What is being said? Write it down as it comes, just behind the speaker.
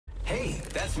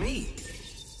That's me.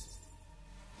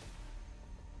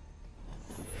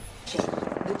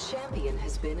 The champion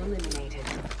has been eliminated.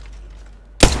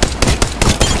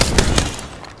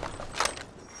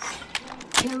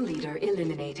 Kill leader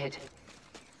eliminated.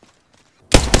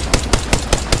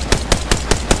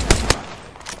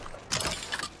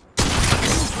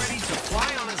 Who's ready to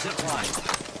fly on a zip line?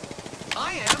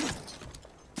 I am.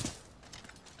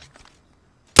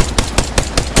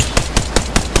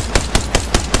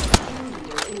 Kill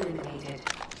leader eliminated.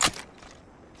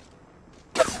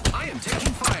 I am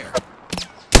taking fire.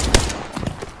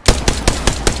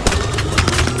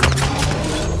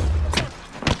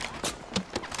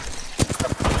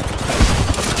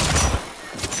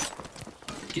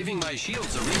 Giving my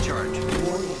shields a recharge. In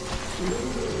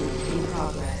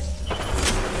progress.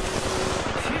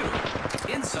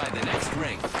 Phew! Inside the next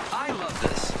ring. I love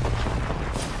this.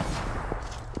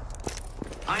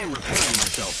 I am repairing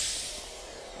myself.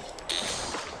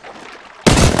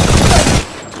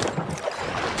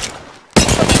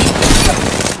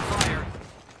 Fire.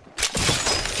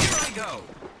 Here I go.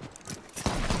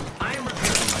 I am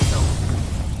repairing myself.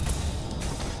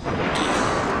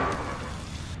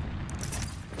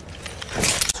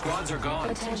 Squads are gone.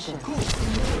 Attention. Cool.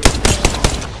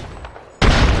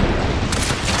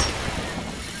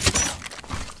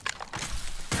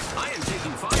 I am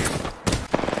taking fire.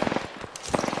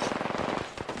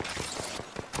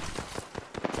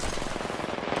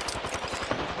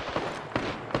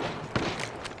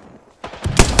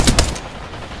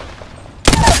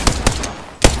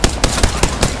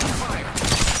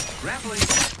 Grappling.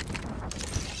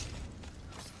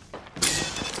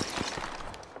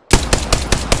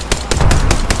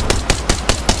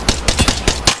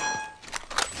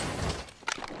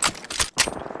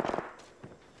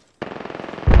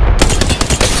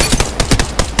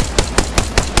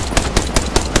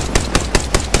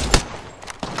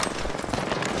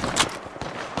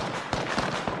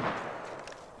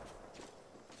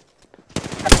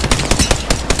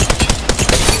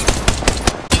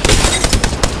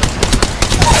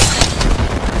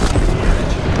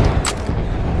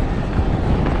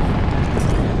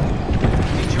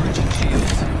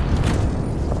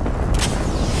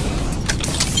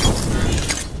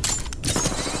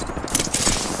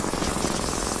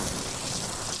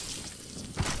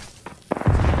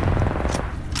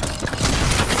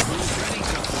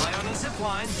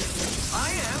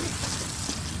 I am.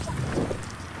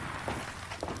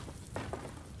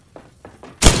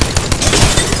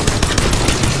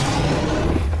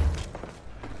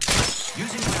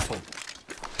 Using grapple.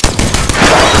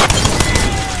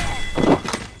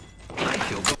 I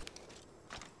killed the...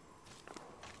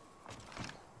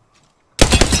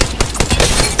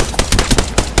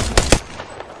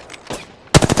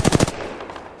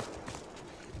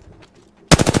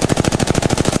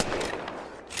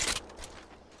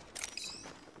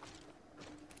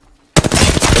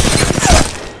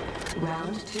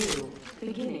 Round 2.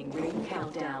 Beginning ring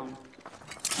countdown.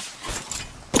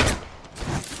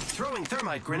 Throwing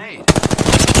thermite grenade.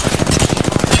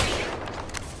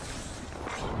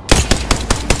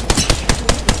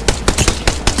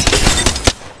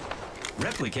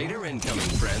 Replicator incoming,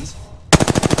 friends.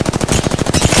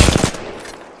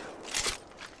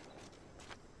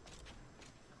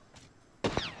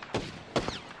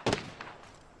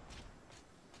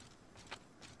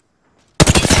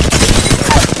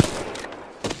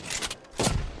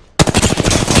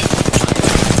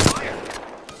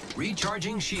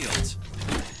 Recharging shields.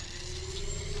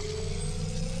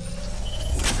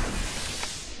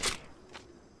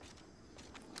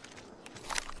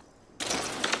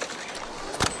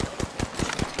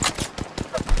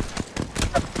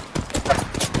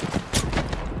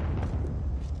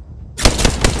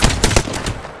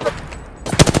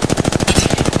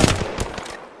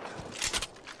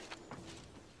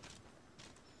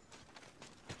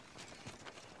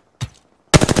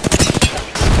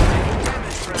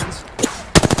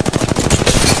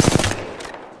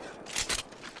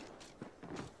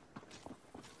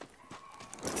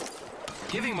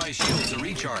 Giving my shields a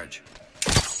recharge.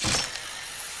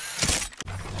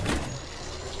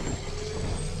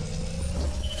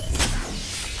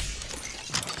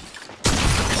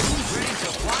 Who's ready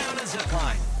to fly on a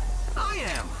zipline? I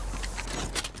am.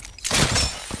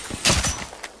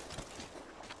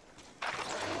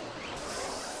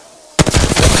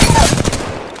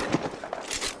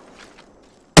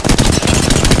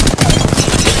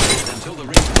 Until the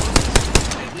ring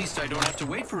closes. At least I don't have to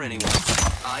wait for anyone.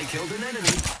 I killed an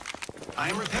enemy. I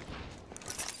am repairing.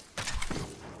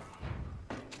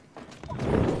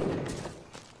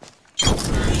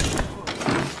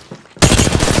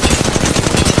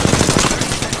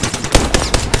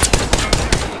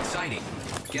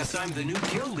 Guess I'm the new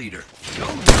kill leader. Go!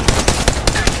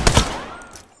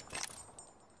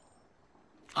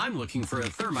 I'm looking for a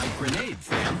thermite grenade,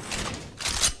 fam.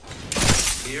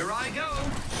 Here I go.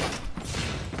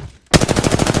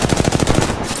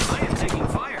 I am taking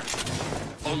fire.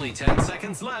 Only 10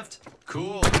 seconds left.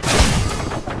 Cool.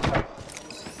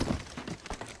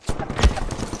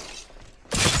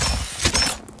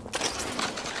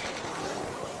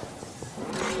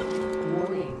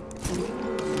 Warning.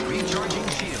 Recharging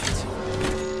shields.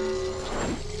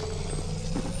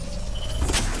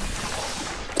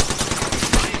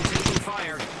 I am taking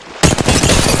fire.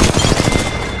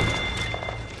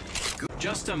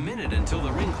 Just a minute until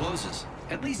the ring closes.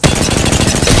 At least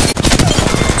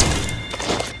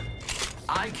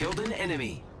I killed an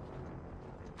enemy.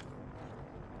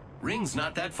 Ring's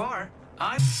not that far.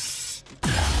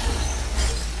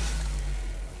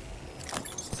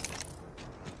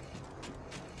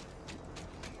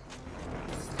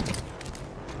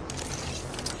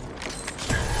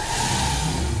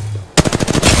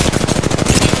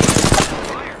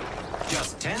 Fire.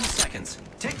 Just 10 seconds.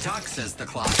 Tick-tock, says the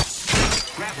clock.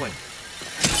 Grab one.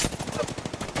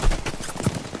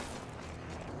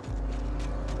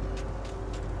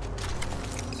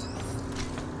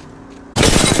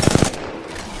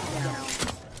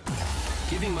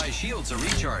 Giving my shields a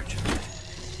recharge.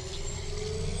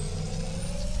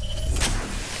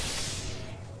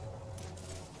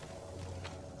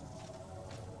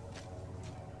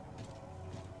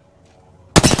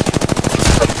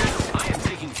 I am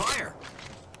taking fire.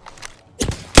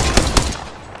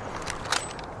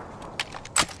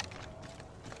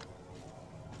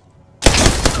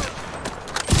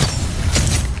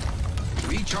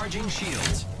 Recharging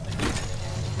shields.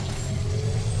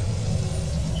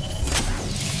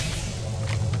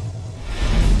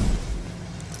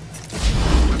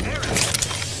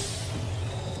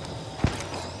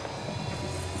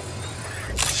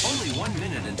 Only 1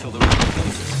 minute until the ring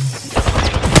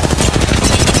closes.